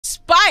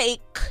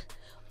Spike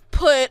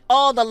put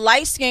all the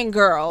light-skinned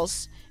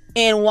girls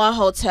in one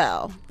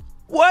hotel.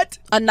 What?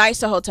 A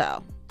nicer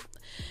hotel.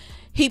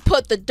 He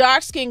put the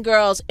dark-skinned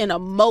girls in a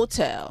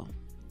motel.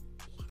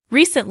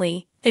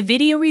 Recently, a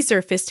video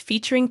resurfaced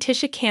featuring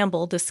Tisha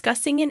Campbell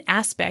discussing an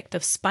aspect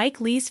of Spike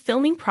Lee's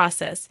filming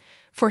process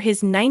for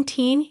his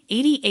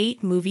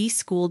 1988 movie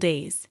School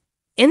Daze.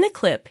 In the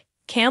clip,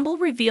 Campbell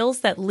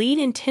reveals that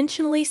Lee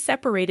intentionally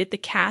separated the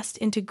cast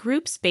into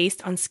groups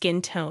based on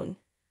skin tone,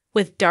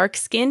 with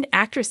dark-skinned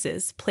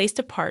actresses placed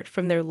apart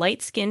from their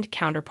light-skinned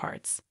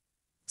counterparts.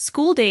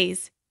 School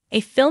Daze, a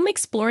film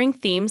exploring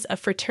themes of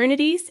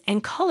fraternities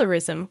and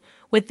colorism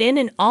within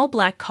an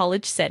all-black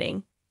college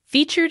setting,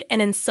 featured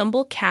an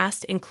ensemble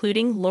cast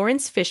including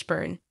Laurence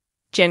Fishburne,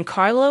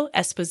 Giancarlo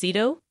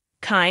Esposito,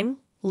 Kyme,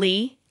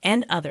 Lee,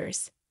 and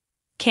others.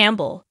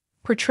 Campbell,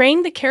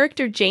 portraying the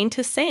character Jane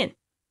Toussaint,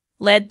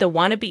 led the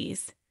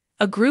Wannabees,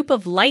 a group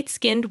of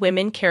light-skinned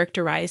women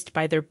characterized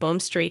by their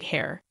bone-straight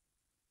hair.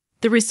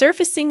 The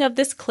resurfacing of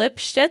this clip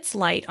sheds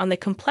light on the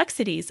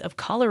complexities of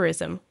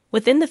colorism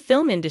within the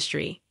film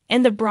industry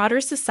and the broader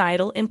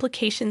societal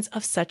implications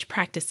of such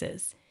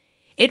practices.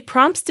 It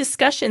prompts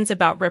discussions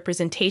about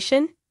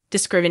representation,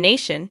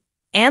 discrimination,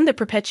 and the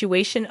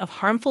perpetuation of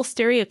harmful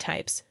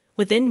stereotypes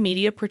within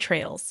media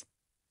portrayals.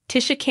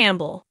 Tisha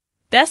Campbell,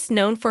 best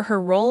known for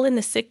her role in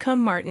the sitcom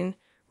Martin,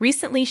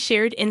 recently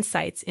shared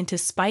insights into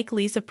Spike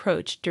Lee's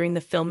approach during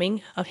the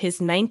filming of his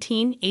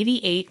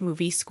 1988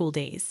 movie School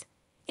Daze.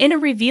 In a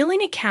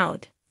revealing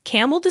account,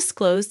 Campbell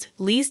disclosed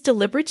Lee's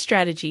deliberate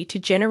strategy to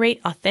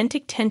generate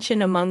authentic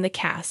tension among the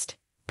cast,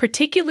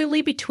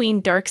 particularly between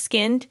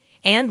dark-skinned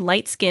and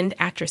light-skinned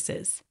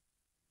actresses.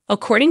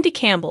 According to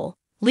Campbell,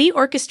 Lee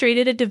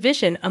orchestrated a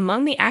division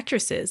among the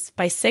actresses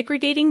by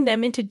segregating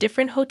them into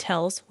different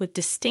hotels with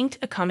distinct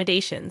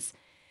accommodations.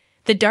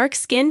 The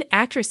dark-skinned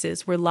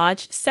actresses were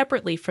lodged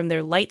separately from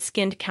their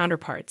light-skinned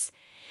counterparts,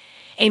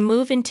 a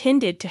move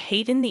intended to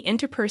heighten the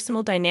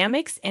interpersonal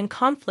dynamics and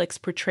conflicts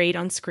portrayed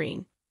on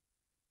screen.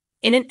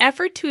 In an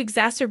effort to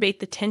exacerbate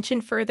the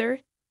tension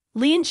further,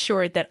 Lee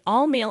ensured that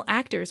all male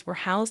actors were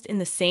housed in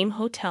the same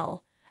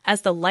hotel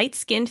as the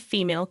light-skinned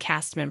female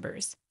cast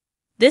members.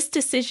 This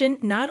decision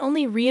not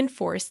only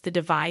reinforced the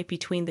divide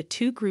between the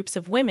two groups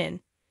of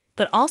women,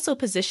 but also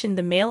positioned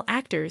the male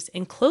actors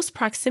in close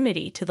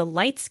proximity to the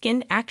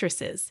light-skinned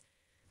actresses,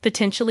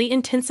 potentially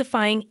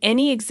intensifying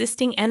any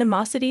existing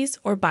animosities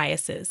or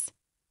biases.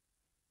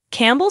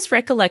 Campbell's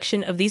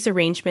recollection of these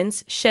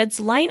arrangements sheds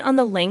light on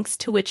the lengths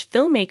to which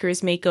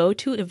filmmakers may go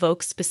to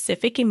evoke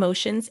specific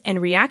emotions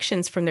and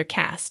reactions from their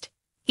cast,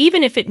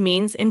 even if it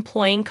means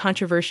employing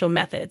controversial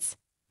methods.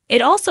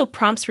 It also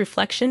prompts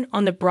reflection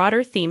on the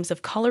broader themes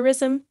of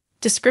colorism,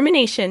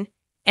 discrimination,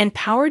 and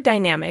power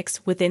dynamics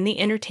within the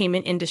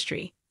entertainment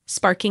industry,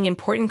 sparking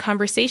important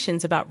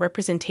conversations about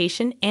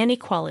representation and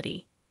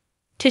equality.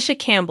 Tisha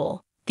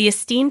Campbell, the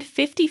esteemed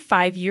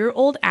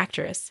 55-year-old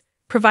actress,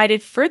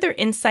 provided further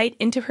insight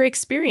into her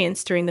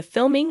experience during the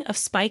filming of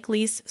Spike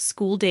Lee's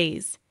School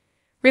Daze.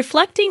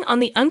 Reflecting on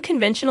the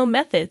unconventional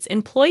methods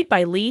employed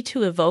by Lee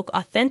to evoke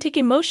authentic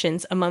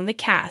emotions among the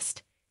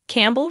cast,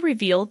 Campbell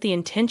revealed the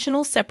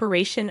intentional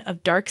separation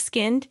of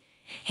dark-skinned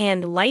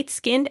and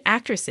light-skinned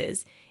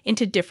actresses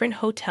into different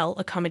hotel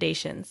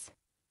accommodations.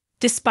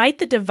 Despite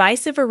the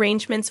divisive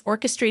arrangements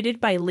orchestrated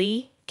by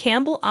Lee,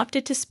 Campbell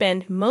opted to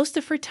spend most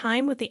of her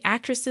time with the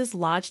actresses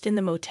lodged in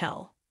the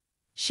motel.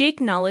 She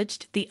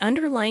acknowledged the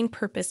underlying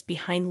purpose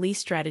behind Lee's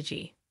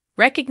strategy,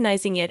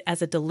 recognizing it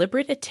as a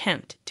deliberate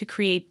attempt to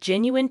create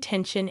genuine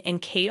tension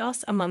and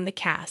chaos among the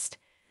cast,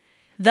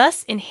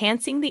 thus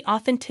enhancing the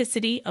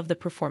authenticity of the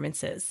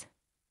performances.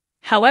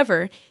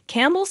 However,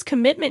 Campbell's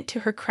commitment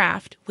to her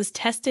craft was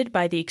tested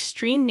by the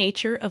extreme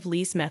nature of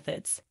Lee's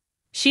methods.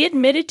 She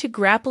admitted to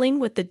grappling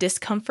with the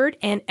discomfort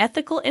and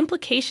ethical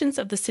implications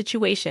of the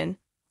situation,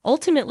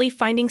 ultimately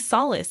finding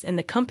solace in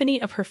the company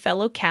of her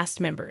fellow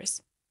cast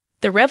members.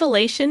 The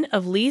revelation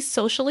of Lee's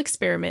social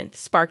experiment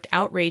sparked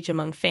outrage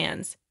among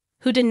fans,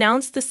 who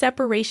denounced the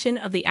separation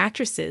of the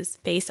actresses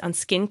based on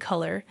skin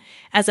color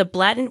as a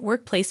blatant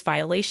workplace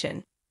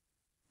violation.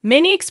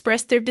 Many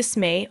expressed their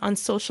dismay on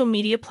social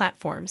media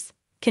platforms,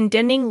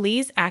 condemning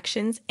Lee's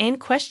actions and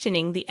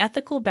questioning the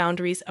ethical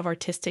boundaries of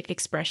artistic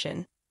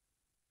expression.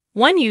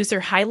 One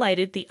user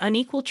highlighted the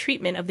unequal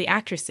treatment of the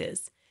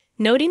actresses,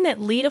 noting that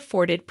Lee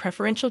afforded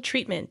preferential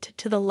treatment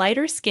to the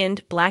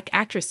lighter-skinned black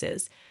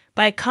actresses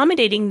by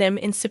accommodating them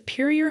in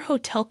superior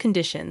hotel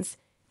conditions.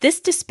 This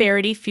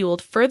disparity fueled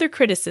further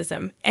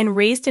criticism and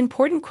raised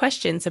important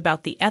questions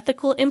about the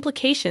ethical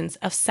implications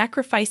of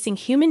sacrificing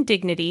human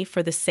dignity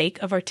for the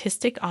sake of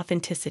artistic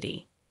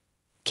authenticity.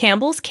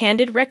 Campbell's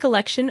candid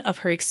recollection of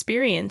her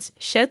experience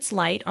sheds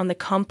light on the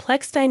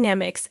complex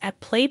dynamics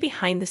at play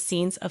behind the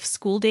scenes of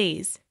School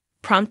Daze,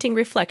 prompting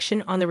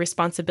reflection on the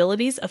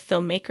responsibilities of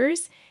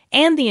filmmakers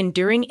and the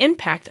enduring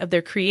impact of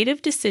their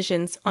creative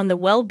decisions on the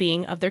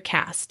well-being of their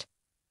cast.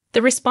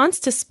 The response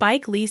to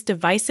Spike Lee's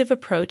divisive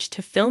approach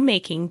to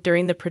filmmaking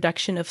during the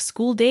production of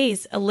School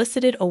Daze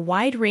elicited a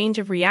wide range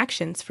of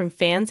reactions from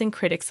fans and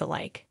critics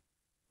alike.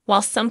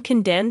 While some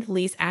condemned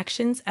Lee's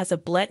actions as a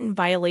blatant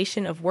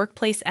violation of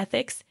workplace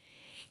ethics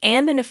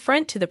and an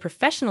affront to the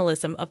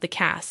professionalism of the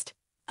cast,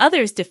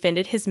 others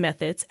defended his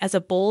methods as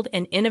a bold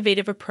and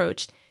innovative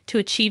approach to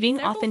achieving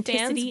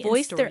authenticity. Fans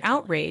voiced their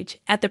outrage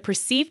at the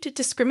perceived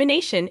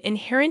discrimination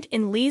inherent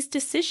in Lee's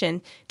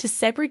decision to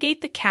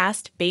segregate the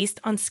cast based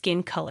on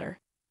skin color.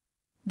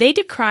 They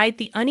decried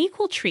the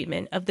unequal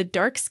treatment of the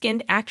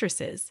dark-skinned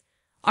actresses,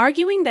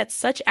 arguing that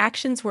such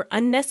actions were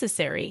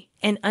unnecessary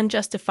and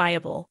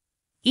unjustifiable,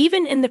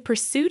 even in the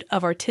pursuit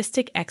of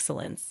artistic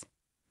excellence.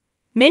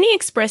 Many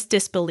expressed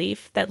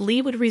disbelief that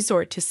Lee would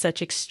resort to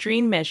such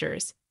extreme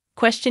measures,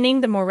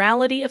 questioning the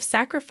morality of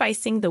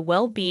sacrificing the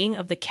well-being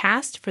of the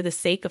cast for the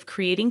sake of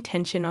creating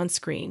tension on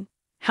screen.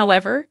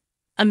 However,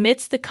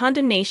 amidst the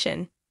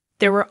condemnation,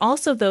 there were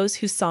also those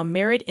who saw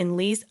merit in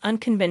Lee's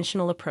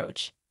unconventional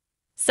approach.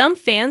 Some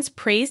fans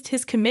praised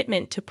his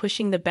commitment to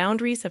pushing the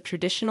boundaries of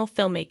traditional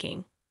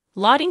filmmaking,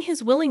 lauding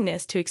his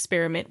willingness to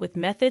experiment with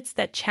methods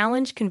that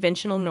challenge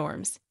conventional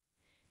norms.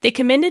 They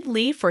commended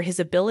Lee for his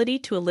ability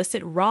to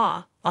elicit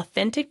raw,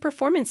 authentic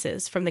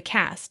performances from the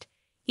cast,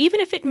 even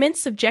if it meant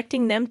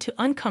subjecting them to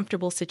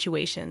uncomfortable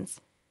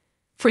situations.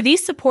 For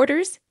these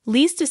supporters,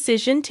 Lee's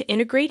decision to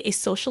integrate a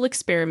social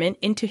experiment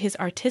into his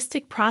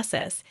artistic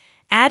process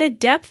added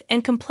depth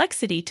and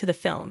complexity to the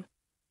film,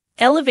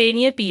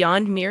 elevating it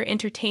beyond mere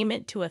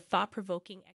entertainment to a thought-provoking